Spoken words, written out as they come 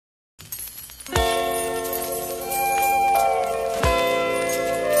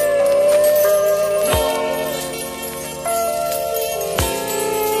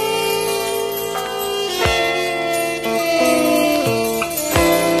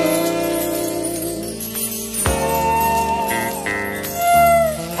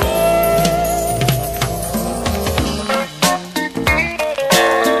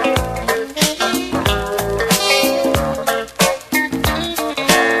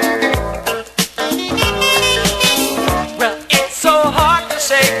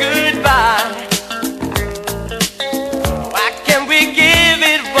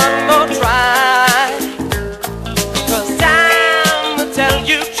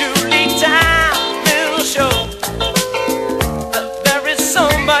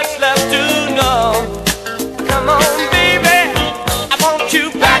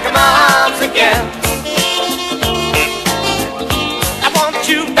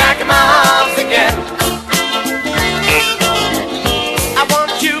my arms again. I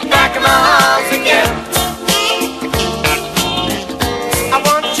want you back in my arms again. I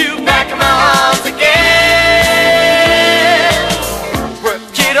want you back in my arms again.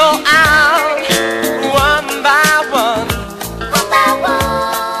 Work it all out, one by one.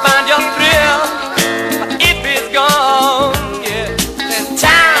 Find your thrill, but if it's gone, yeah, then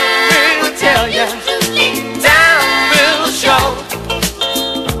time will tell you. Time will show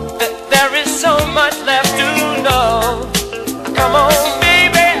that there is so much left to know. Come on,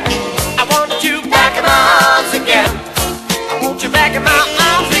 baby, I want you back in my arms again. I want you back in my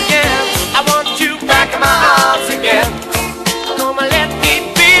arms again. I want you back in my arms again. Come on, let me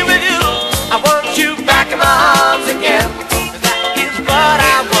be with you. I want you back in my arms again. That is what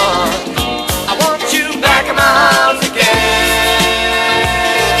I want. I want you back in my arms again.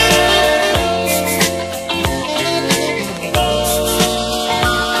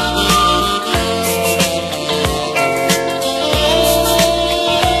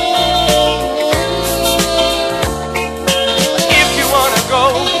 If you wanna go,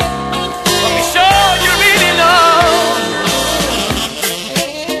 let me show you really know.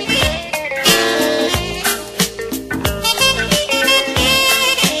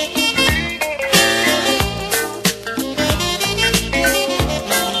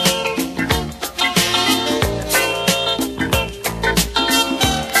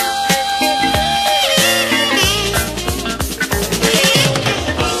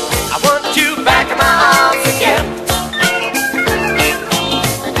 I want you back in my arms again.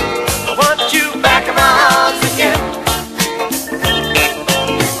 I want you back in my arms again.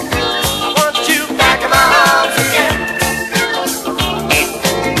 I want you back in my arms again.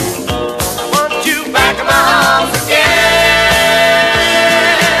 I want you back in my arms again.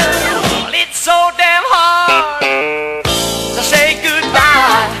 Well, it's so damn hard to say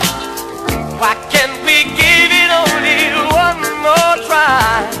goodbye. Why can't we give it only one more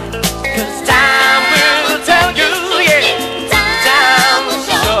try? 'Cause time will tell you, yeah, time will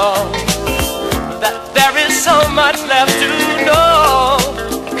show that there is so much left to